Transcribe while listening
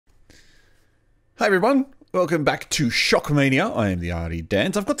Hi everyone, welcome back to Shockmania. I am the Arty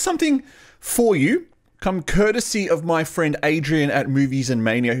Dans. I've got something for you, come courtesy of my friend Adrian at Movies and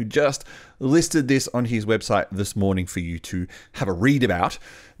Mania, who just listed this on his website this morning for you to have a read about.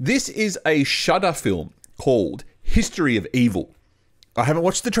 This is a Shudder film called History of Evil. I haven't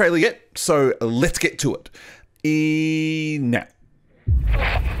watched the trailer yet, so let's get to it. Now. We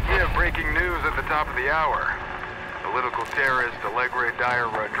have breaking news at the top of the hour. Political terrorist Alegre Dyer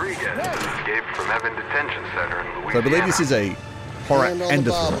Rodriguez escaped from Evan Detention Center in Louisiana. So I believe this is a horror and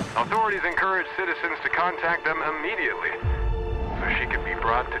a thriller. Authorities encourage citizens to contact them immediately so she could be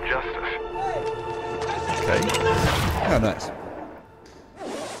brought to justice. Okay. Oh, nice.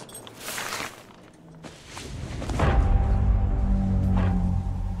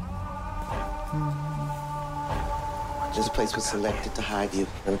 This place was selected to hide you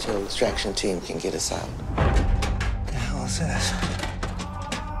until the extraction team can get us out. What the hell is this?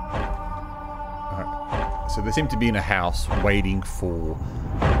 Alright. So they seem to be in a house waiting for...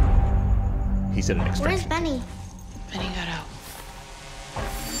 He said an extraction. Where's Benny? Benny got out.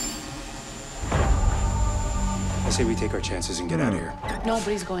 I say we take our chances and get out of here.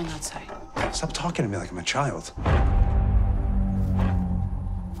 Nobody's going outside. Stop talking to me like I'm a child.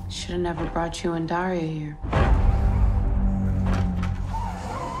 Should have never brought you and Daria here.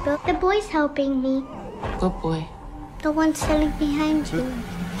 The boy's helping me. Good boy. The one sitting behind you.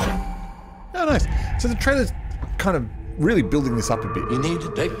 Oh, nice. So the trailer's kind of really building this up a bit. You need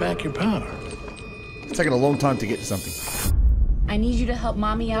to take back your power. It's taken a long time to get to something. I need you to help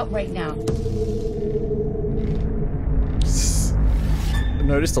Mommy out right now. I've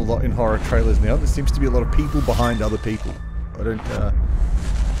noticed a lot in horror trailers now. There seems to be a lot of people behind other people. I don't,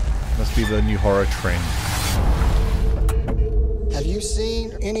 must be the new horror trend. Have you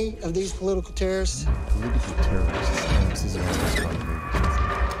seen any of these political terrorists? Political terrorists. Oh, this is one of those kind of movies.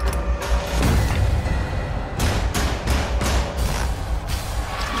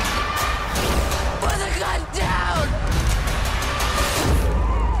 Put the gun down!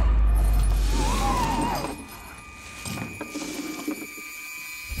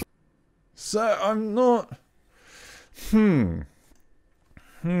 So I'm not...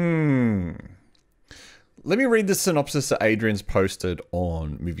 Let me read the synopsis that Adrian's posted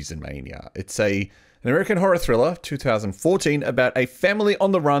on Movies and Mania. It's an American horror thriller, 2014, about a family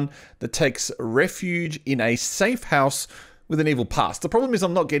on the run that takes refuge in a safe house with an evil past. The problem is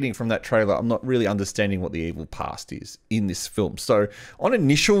I'm not getting from that trailer, I'm not really understanding what the evil past is in this film. So on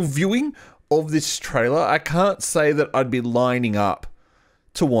initial viewing of this trailer, I can't say that I'd be lining up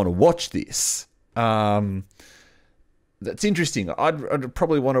to want to watch this. That's interesting. I'd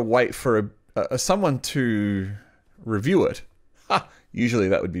probably want to wait for someone to review it. Usually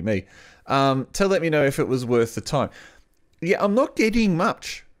that would be me. To let me know if it was worth the time. Yeah, I'm not getting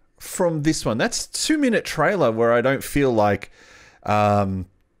much from this one. That's a 2-minute trailer where I don't feel like I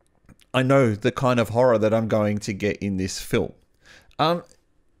know the kind of horror that I'm going to get in this film.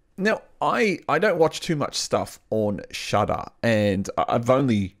 Now, I don't watch too much stuff on Shudder, and I've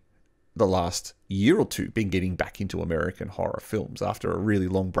only the last year or two been getting back into American horror films after a really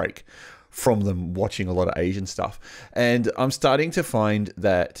long break from them watching a lot of Asian stuff. And I'm starting to find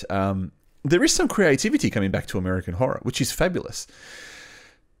that there is some creativity coming back to American horror, which is fabulous.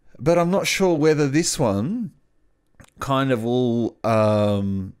 But I'm not sure whether this one kind of will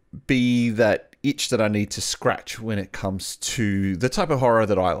be that itch that I need to scratch when it comes to the type of horror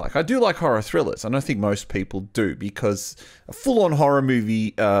that I like. I do like horror thrillers, and I think most people do, because a full-on horror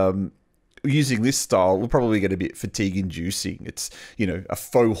movie using this style will probably get a bit fatigue-inducing. It's, you know, a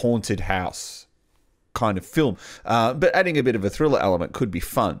faux haunted house kind of film. But adding a bit of a thriller element could be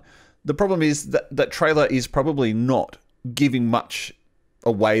fun. The problem is that that trailer is probably not giving much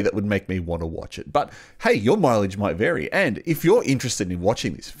away that would make me want to watch it. But hey, your mileage might vary. And if you're interested in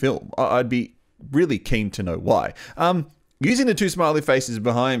watching this film, I'd be really keen to know why. Using the two smiley faces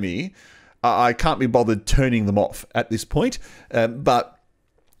behind me, I can't be bothered turning them off at this point. But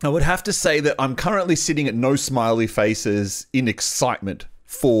I would have to say that I'm currently sitting at no smiley faces in excitement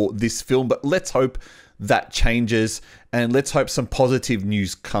for this film, but let's hope that changes, and let's hope some positive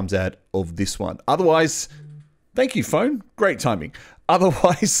news comes out of this one. Otherwise, thank you, phone. Great timing.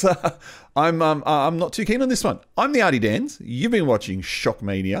 Otherwise, I'm not too keen on this one. I'm the Arty Dans. You've been watching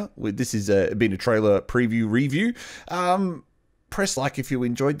Shockmania. This has been a trailer preview review. Press like if you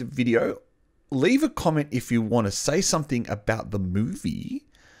enjoyed the video. Leave a comment if you want to say something about the movie.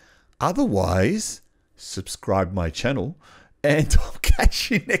 Otherwise, subscribe my channel, and I'll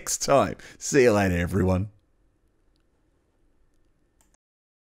catch you next time. See you later, everyone.